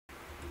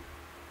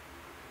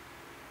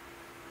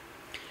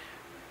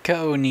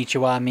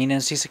Konnichiwa,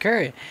 Mina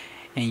Sakura,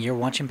 and you're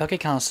watching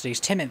Pokécast.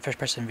 Today's 10-minute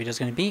first-person video is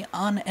going to be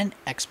on an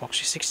Xbox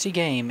 360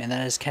 game, and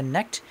that is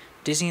Kinect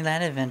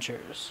Disneyland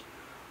Adventures.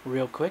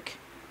 Real quick,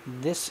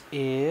 this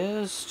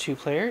is 2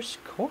 players,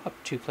 co-op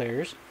 2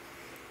 players.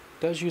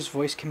 Does use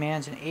voice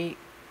commands and 8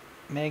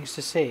 megs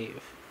to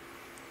save.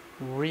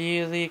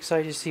 Really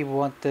excited to see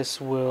what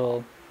this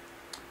will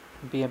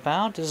be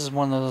about. This is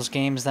one of those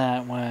games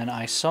that when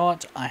I saw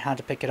it, I had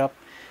to pick it up.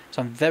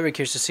 So I'm very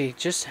curious to see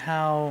just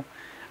how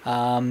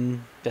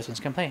this one's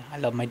going to play. I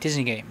love my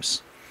Disney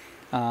games.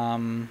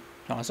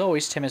 As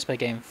always, 10 minutes per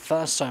game.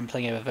 First time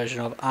playing a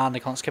version of, and I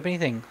can't skip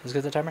anything. Let's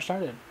get the timer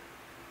started.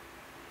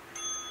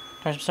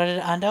 Timer started,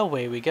 and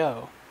away we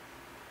go.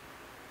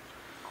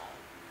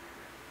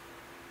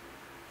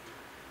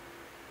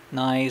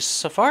 Nice.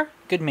 So far,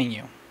 good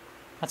menu.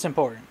 That's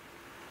important.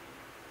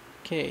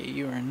 Okay,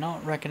 you are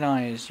not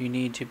recognized. You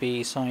need to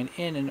be signed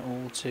in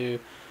order to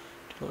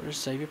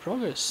save your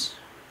progress.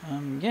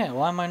 Yeah,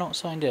 why am I not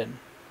signed in?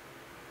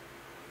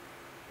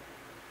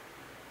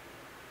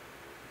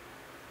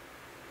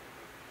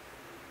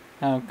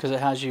 Oh, because it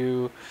has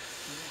you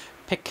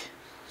pick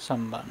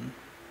some button.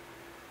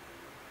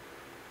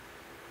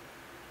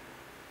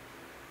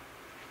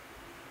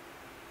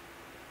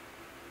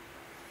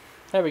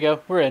 There we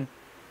go, we're in.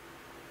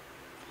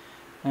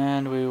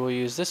 And we will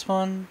use this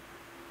one.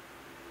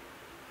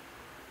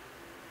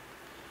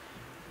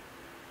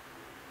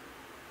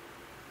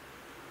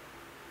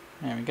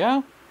 There we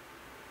go.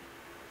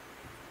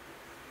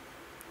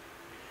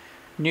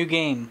 New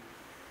game.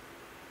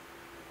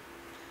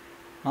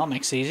 That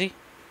makes it easy.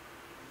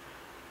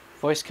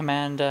 Voice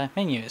command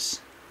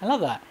menus. I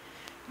love that.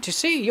 To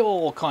see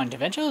your current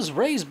adventures,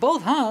 raise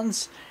both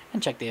hands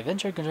and check the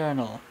adventure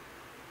journal.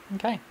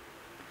 Okay.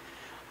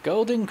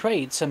 Golden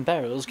crates and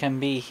barrels can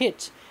be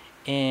hit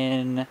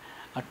in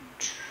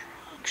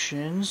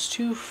attractions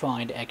to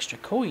find extra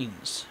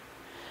coins.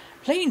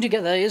 Playing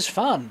together is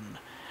fun,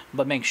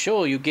 but make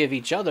sure you give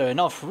each other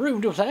enough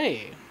room to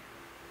play.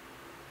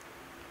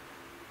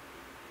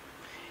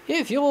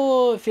 If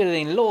you're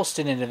feeling lost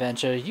in an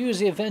adventure, use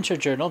the adventure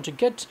journal to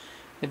get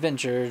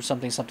adventure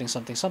something.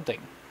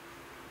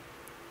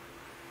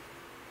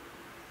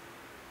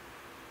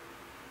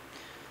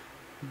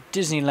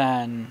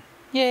 Disneyland.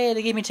 Yay,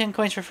 they gave me 10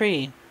 coins for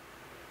free.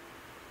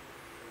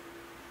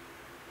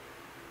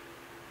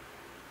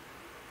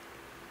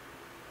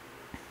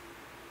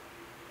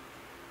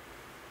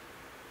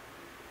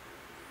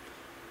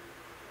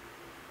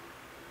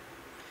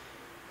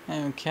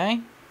 Okay.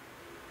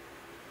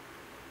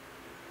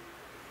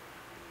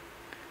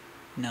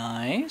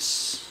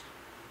 Nice.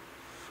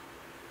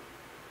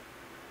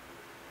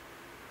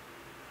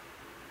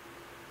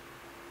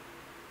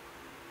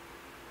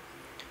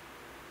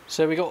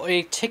 So we got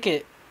a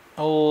ticket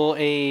or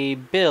a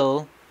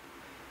bill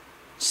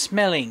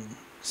smelling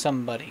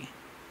somebody.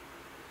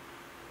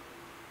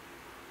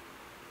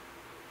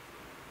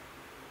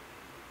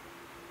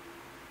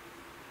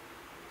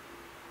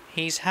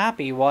 He's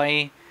happy.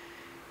 Why?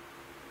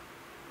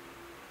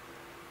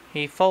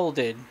 He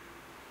folded.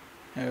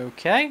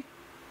 Okay.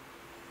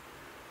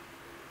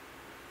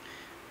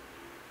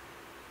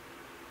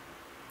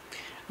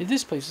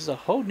 This place is a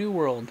whole new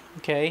world.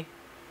 Okay.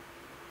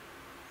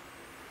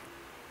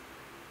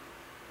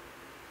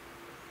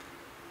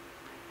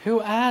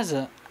 Who as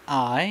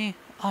I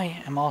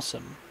am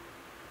awesome.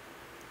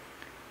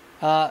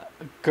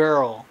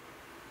 Girl.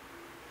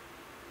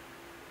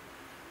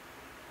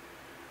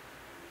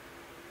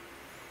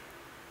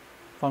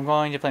 If I'm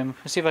going to play,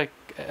 let's see if I,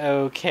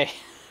 okay.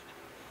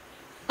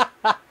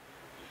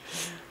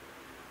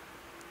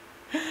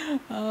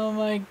 Oh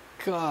my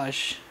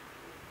gosh.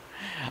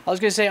 I was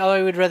gonna say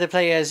I would rather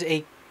play as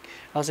a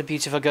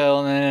beautiful girl,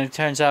 and then it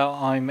turns out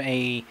I'm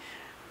a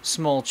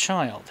small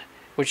child,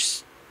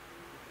 which,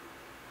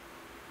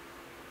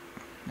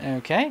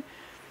 okay,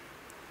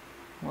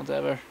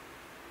 whatever.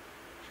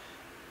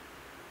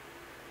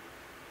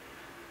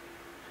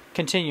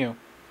 Continue.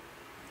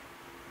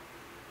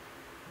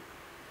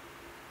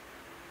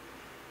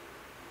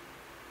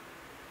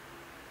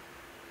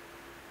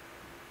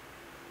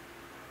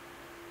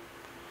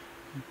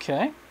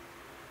 Okay.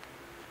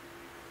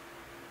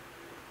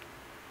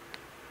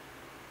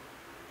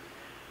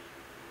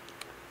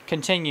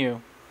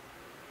 Continue.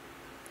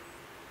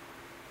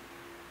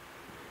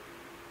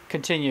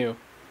 Continue.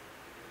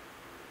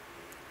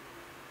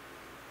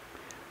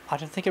 I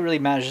don't think it really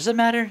matters. Does it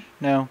matter?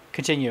 No.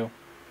 Continue.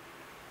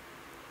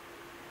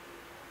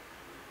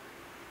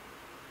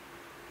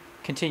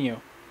 Continue.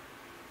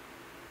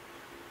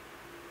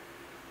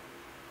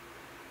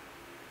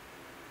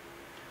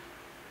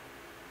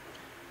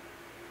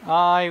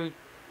 I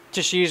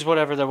just used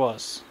whatever there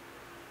was.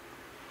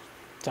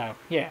 So,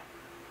 yeah.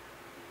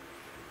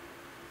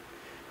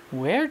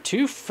 Where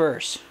to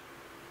first?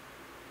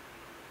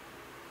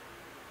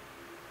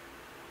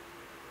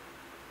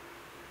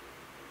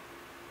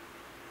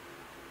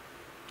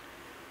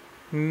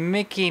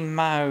 Mickey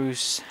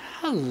Mouse.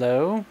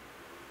 Hello.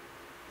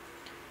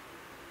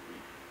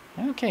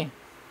 Okay.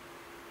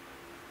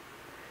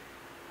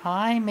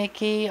 Hi,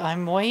 Mickey.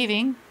 I'm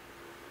waving.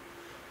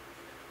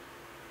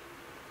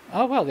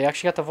 Oh, well, they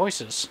actually got the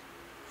voices.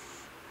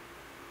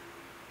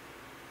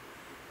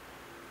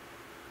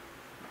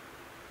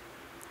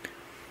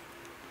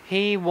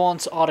 He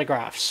wants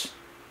autographs.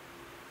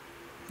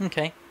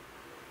 Okay.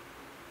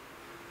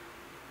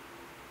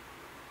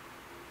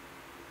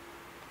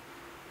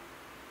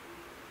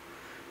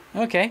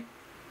 Okay.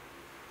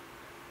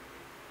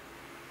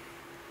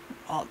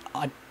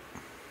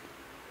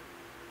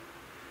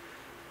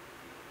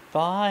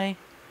 Bye.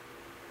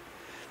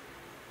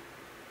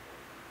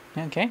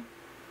 Okay.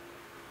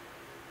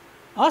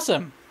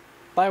 Awesome.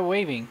 By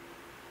waving.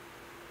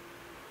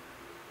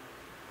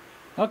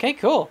 Okay,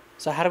 cool.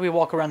 So how do we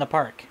walk around the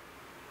park?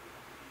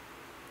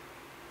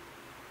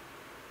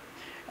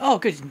 Oh,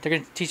 good. They're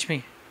going to teach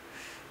me.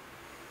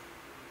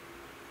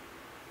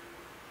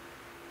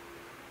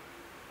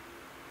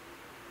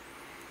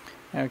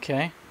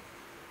 Okay.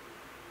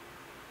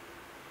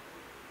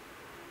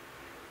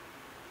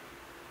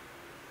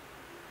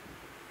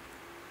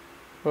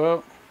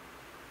 Whoa.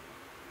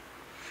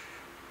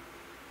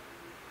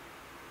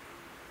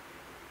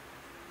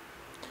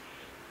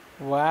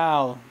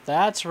 Wow,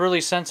 that's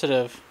really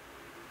sensitive.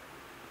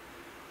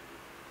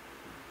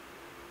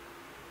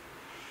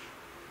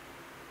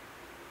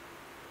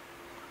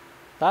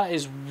 That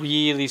is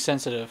really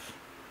sensitive,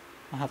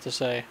 I have to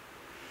say.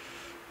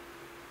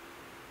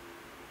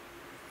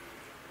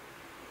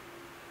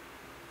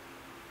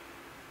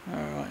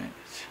 Alright.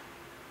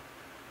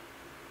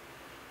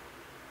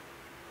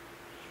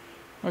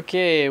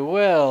 Okay,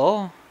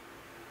 well...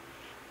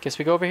 guess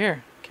we go over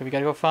here. Okay, we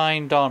gotta go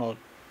find Donald.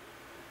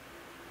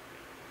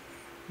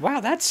 Wow,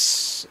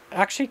 that's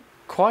actually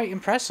quite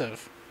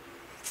impressive.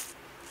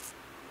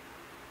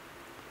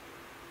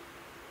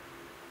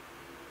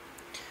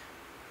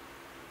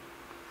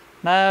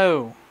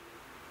 No.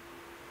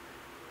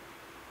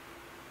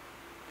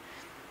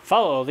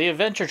 Follow the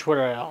adventure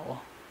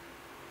trail.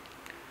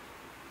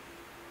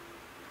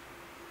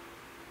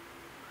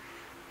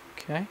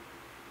 Okay.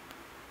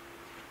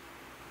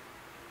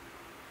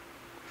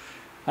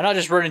 I'm not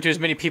just running into as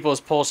many people as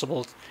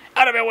possible.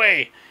 Out of my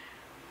way!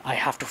 I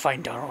have to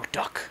find Donald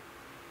Duck.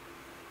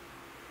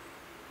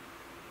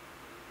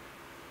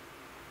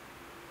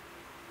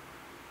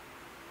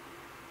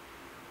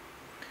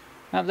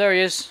 Oh, there he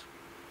is.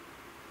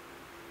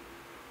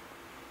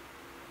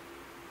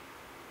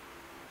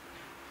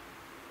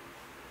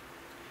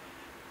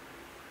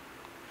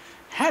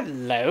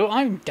 Hello,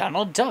 I'm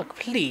Donald Duck.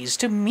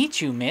 Pleased to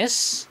meet you,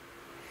 miss.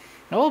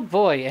 Oh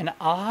boy, an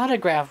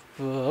autograph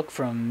book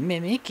from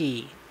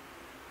Mickey.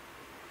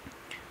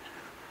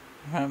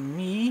 From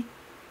me?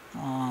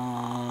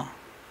 Aww.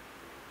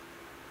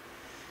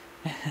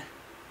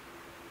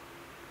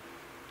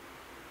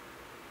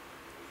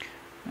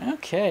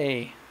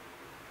 Okay.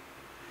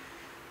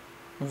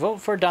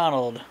 Vote for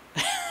Donald.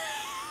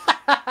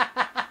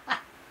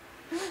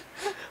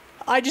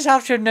 I just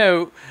have to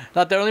note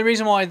that the only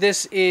reason why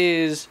this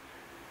is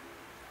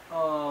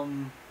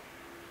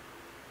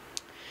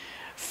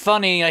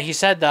funny he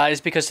said that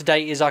is because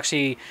today is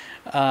actually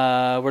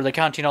where they're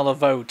counting all the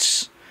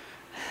votes.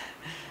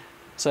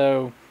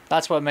 So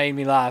that's what made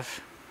me laugh.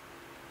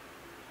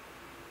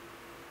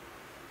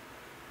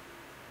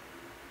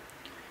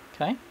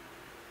 Okay.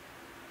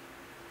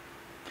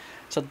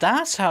 So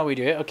that's how we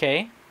do it,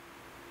 okay.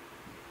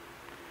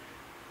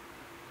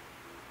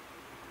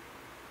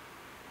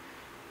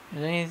 Is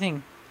there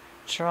anything?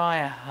 Try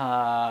a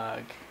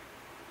hug.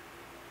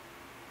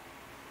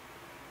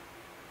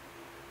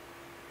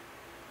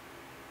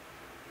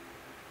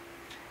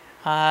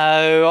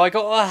 Oh, I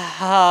got a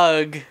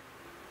hug.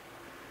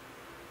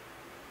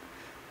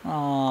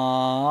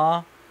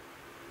 Aww.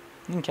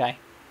 Okay.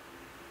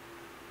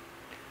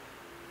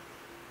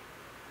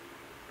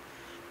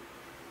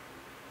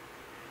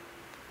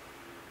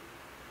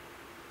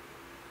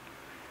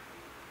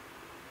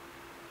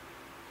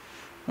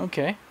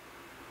 Okay.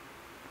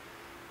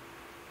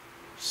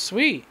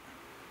 Sweet.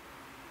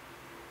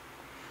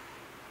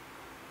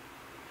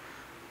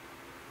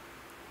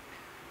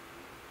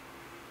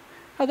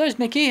 Oh, there's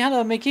Mickey.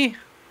 Hello, Mickey.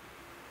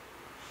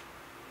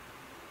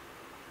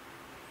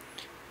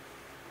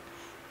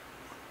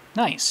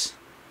 Nice.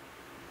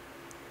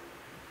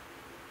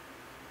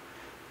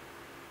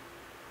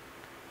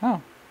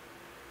 Oh.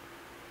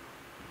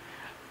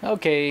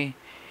 Okay.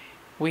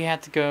 We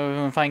have to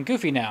go and find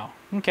Goofy now.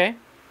 Okay.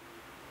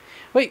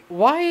 Wait,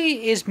 why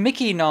is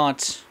Mickey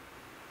not...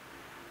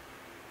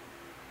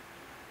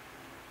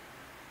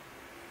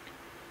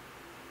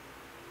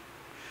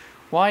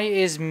 Why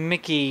is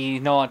Mickey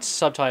not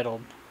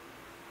subtitled?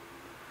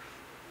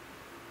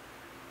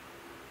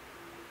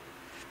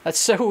 That's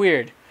so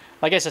weird.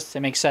 I guess that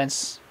makes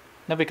sense.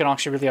 Nobody can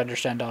actually really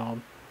understand Donald.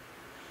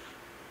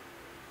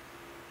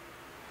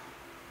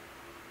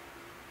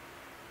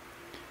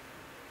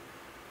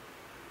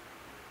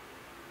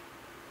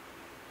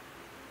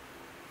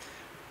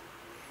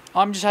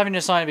 I'm just having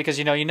to sign it because,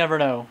 you know, you never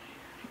know.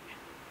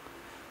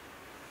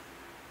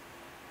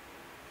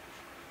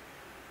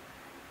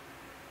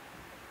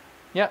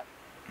 Yep.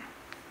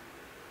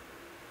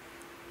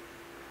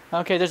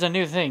 Okay, there's a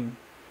new thing.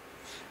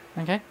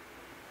 Okay.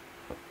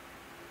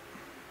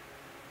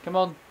 Come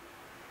on.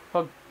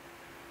 Hug.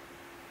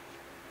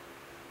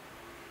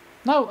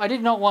 No, I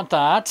did not want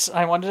that.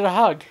 I wanted a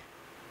hug.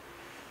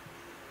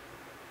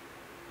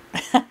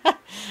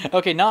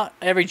 Okay, not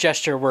every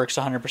gesture works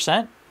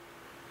 100%.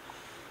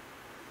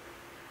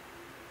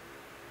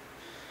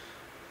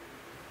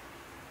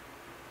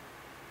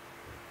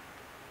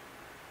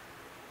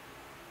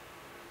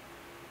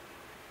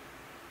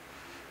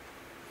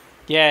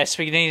 Yes,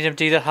 we need to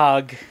do the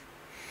hug.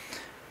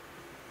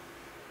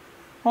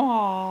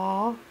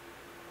 Aww.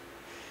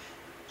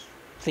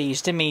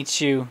 Pleased to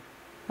meet you.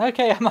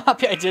 Okay, I'm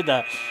happy I did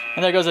that.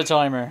 And there goes the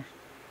timer.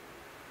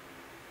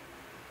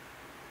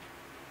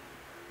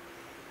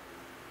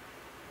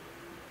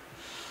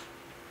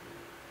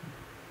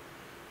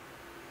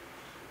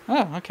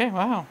 Oh, okay,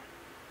 wow.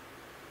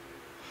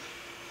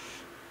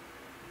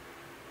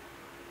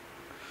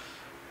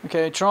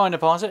 Okay, trying to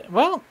pause it.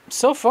 Well,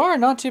 so far,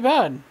 not too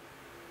bad.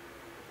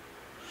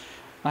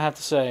 I have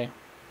to say.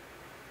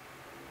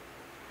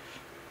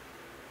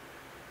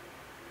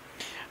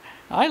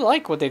 I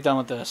like what they've done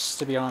with this,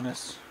 to be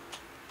honest.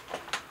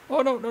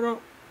 Oh, no, no,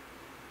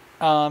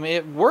 no.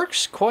 It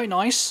works quite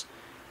nice.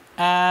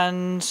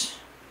 And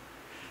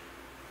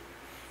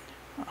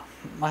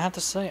I have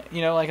to say,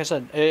 you know, like I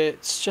said,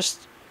 it's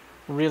just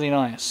really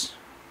nice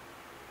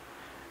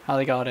how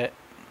they got it.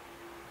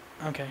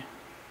 Okay.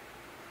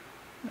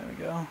 There we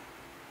go.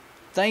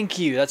 Thank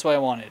you. That's what I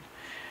wanted.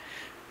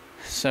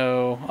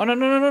 So, oh no,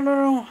 no, no, no, no,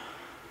 no.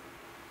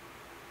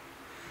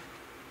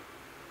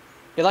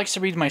 It likes to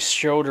read my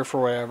shoulder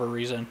for whatever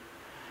reason.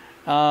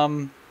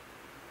 Yeah,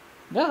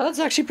 that's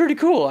actually pretty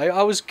cool.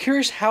 I was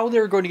curious how they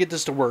were going to get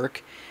this to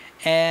work,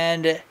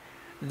 and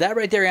that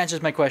right there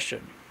answers my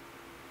question.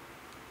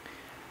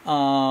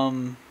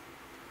 Walking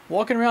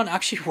around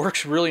actually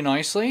works really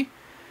nicely.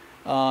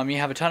 You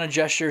have a ton of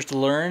gestures to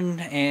learn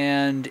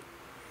and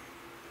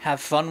have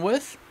fun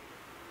with.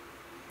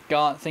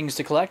 Got things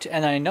to collect,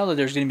 and I know that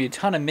there's going to be a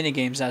ton of mini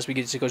games as we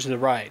get to go to the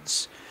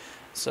rides.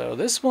 So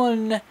this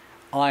one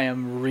I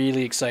am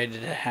really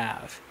excited to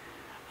have.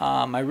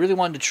 I really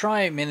wanted to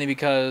try it mainly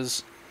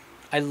because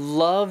I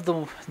love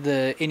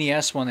the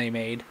NES one they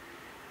made,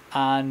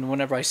 and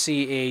whenever I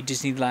see a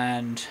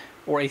Disneyland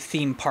or a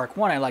theme park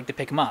one, I like to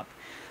pick them up.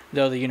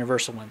 Though the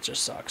Universal one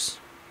just sucks.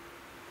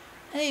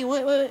 Hey,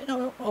 wait,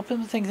 no,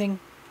 open the thing.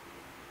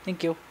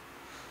 Thank you.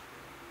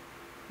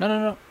 No, no,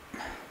 no.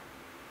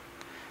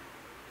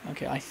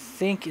 Okay, I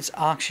think it's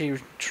actually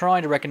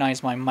trying to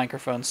recognize my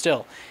microphone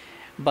still.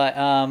 But,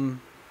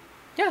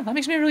 yeah, that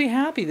makes me really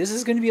happy. This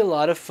is going to be a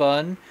lot of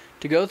fun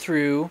to go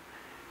through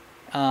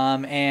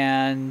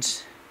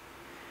and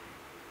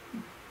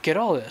get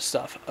all this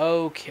stuff.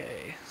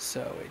 Okay,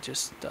 so it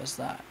just does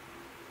that.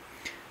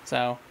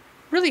 So,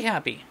 really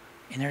happy.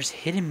 And there's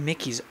hidden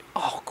Mickeys.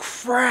 Oh,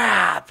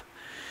 crap!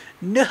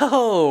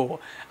 No!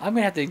 I'm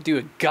going to have to do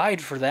a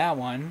guide for that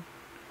one.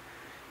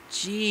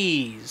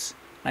 Jeez.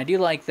 I do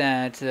like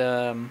that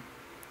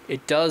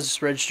it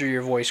does register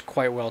your voice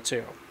quite well,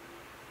 too.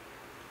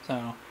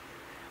 So,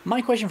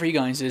 my question for you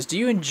guys is, do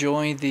you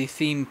enjoy the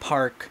theme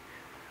park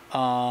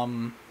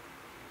video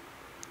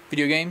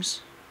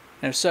games?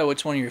 And if so,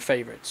 what's one of your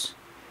favorites?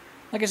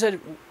 Like I said,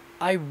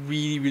 I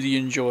really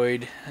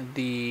enjoyed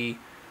the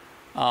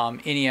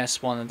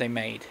NES one that they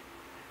made.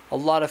 A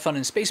lot of fun,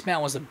 and Space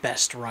Mountain was the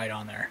best ride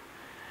on there.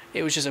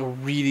 It was just a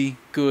really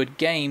good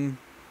game,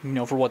 you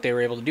know, for what they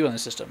were able to do on the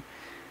system.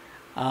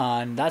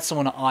 And that's the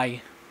one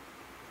I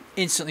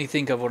instantly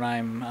think of when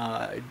I'm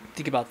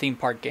think about theme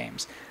park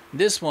games.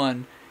 This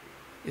one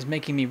is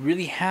making me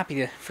really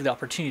happy for the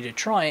opportunity to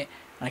try it,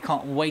 and I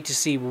can't wait to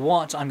see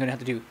what I'm going to have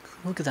to do.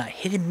 Look at that,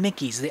 hidden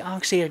Mickeys. They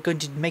actually are going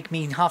to make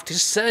me have to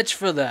search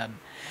for them,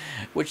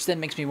 which then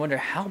makes me wonder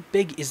how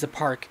big is the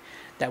park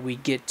that we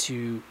get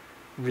to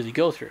really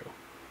go through.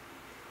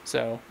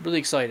 So, really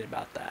excited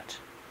about that.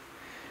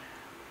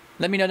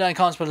 Let me know down in the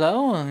comments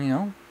below. You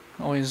know,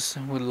 always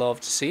would love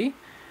to see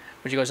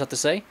what you guys have to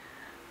say.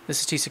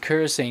 This is T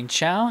Sakura saying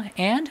ciao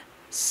and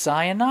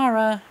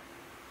sayonara.